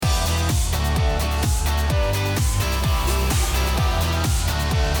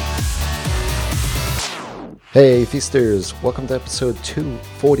Hey Feasters, welcome to episode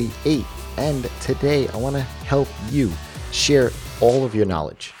 248, and today I want to help you share all of your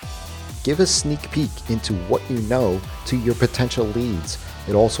knowledge. Give a sneak peek into what you know to your potential leads.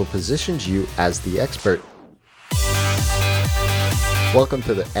 It also positions you as the expert. Welcome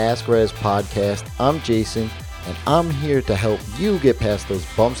to the Ask Rez podcast. I'm Jason, and I'm here to help you get past those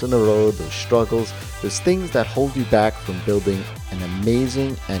bumps in the road, those struggles, those things that hold you back from building an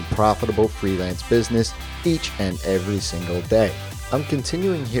amazing and profitable freelance business each and every single day. I'm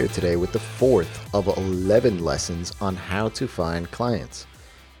continuing here today with the fourth of 11 lessons on how to find clients.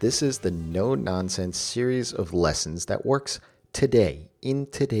 This is the no-nonsense series of lessons that works today in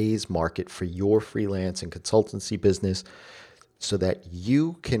today's market for your freelance and consultancy business so that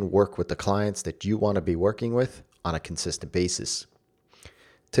you can work with the clients that you want to be working with on a consistent basis.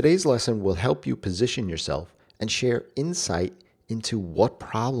 Today's lesson will help you position yourself and share insight into what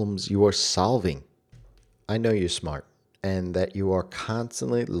problems you are solving. I know you're smart and that you are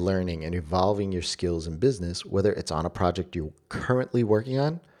constantly learning and evolving your skills in business, whether it's on a project you're currently working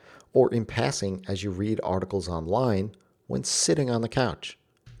on or in passing as you read articles online when sitting on the couch.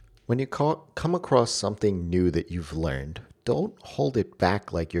 When you come across something new that you've learned, don't hold it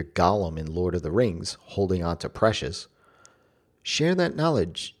back like you're Gollum in Lord of the Rings holding on to Precious. Share that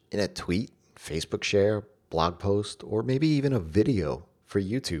knowledge in a tweet, Facebook share, blog post, or maybe even a video for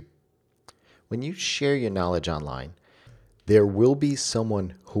YouTube. When you share your knowledge online, there will be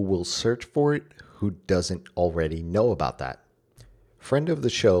someone who will search for it who doesn't already know about that. Friend of the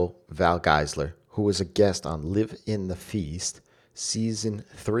show, Val Geisler, who was a guest on Live in the Feast, Season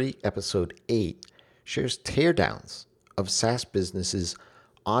 3, Episode 8, shares teardowns of SaaS businesses'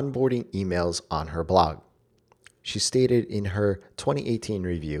 onboarding emails on her blog. She stated in her 2018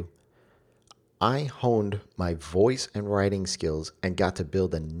 review, "I honed my voice and writing skills and got to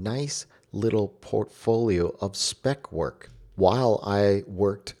build a nice little portfolio of spec work while I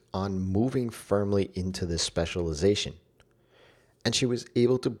worked on moving firmly into this specialization." And she was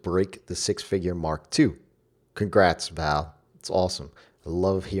able to break the six-figure mark too. Congrats, Val. It's awesome. I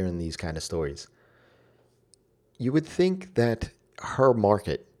love hearing these kind of stories. You would think that her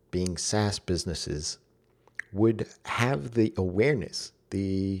market, being SaaS businesses, would have the awareness,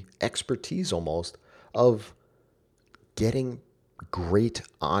 the expertise almost, of getting great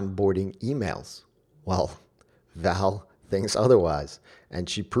onboarding emails. Well, Val thinks otherwise, and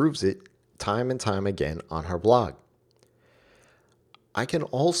she proves it time and time again on her blog. I can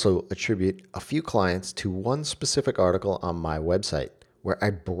also attribute a few clients to one specific article on my website where I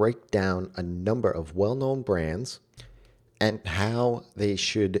break down a number of well-known brands and how they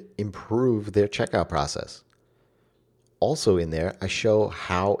should improve their checkout process. Also in there, I show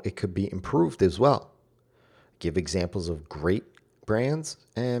how it could be improved as well. Give examples of great brands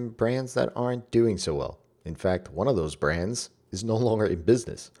and brands that aren't doing so well. In fact, one of those brands is no longer in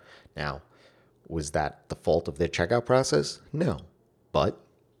business. Now, was that the fault of their checkout process? No. But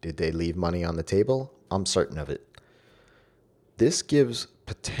did they leave money on the table? I'm certain of it. This gives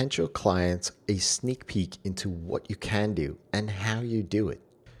potential clients a sneak peek into what you can do and how you do it.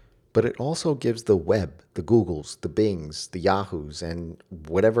 But it also gives the web, the Googles, the Bings, the Yahoos, and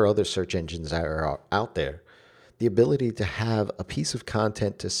whatever other search engines that are out there, the ability to have a piece of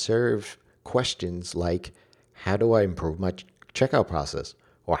content to serve questions like, how do I improve my checkout process?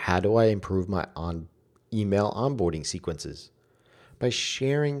 Or how do I improve my email onboarding sequences? By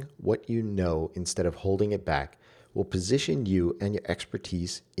sharing what you know instead of holding it back will position you and your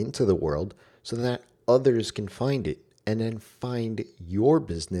expertise into the world so that others can find it and then find your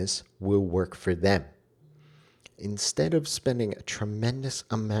business will work for them. Instead of spending a tremendous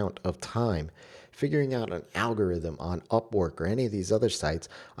amount of time figuring out an algorithm on Upwork or any of these other sites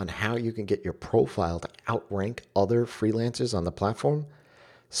on how you can get your profile to outrank other freelancers on the platform,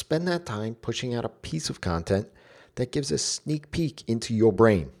 spend that time pushing out a piece of content that gives a sneak peek into your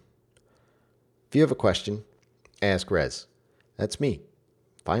brain. If you have a question, ask Rez. That's me.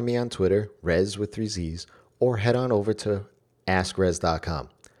 Find me on Twitter, Rez with 3 Z's, or head on over to AskRez.com.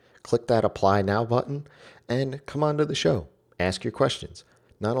 Click that Apply Now button and come on to the show. Ask your questions.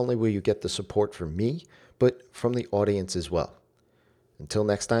 Not only will you get the support from me, but from the audience as well. Until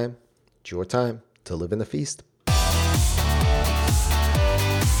next time, it's your time to live in the feast.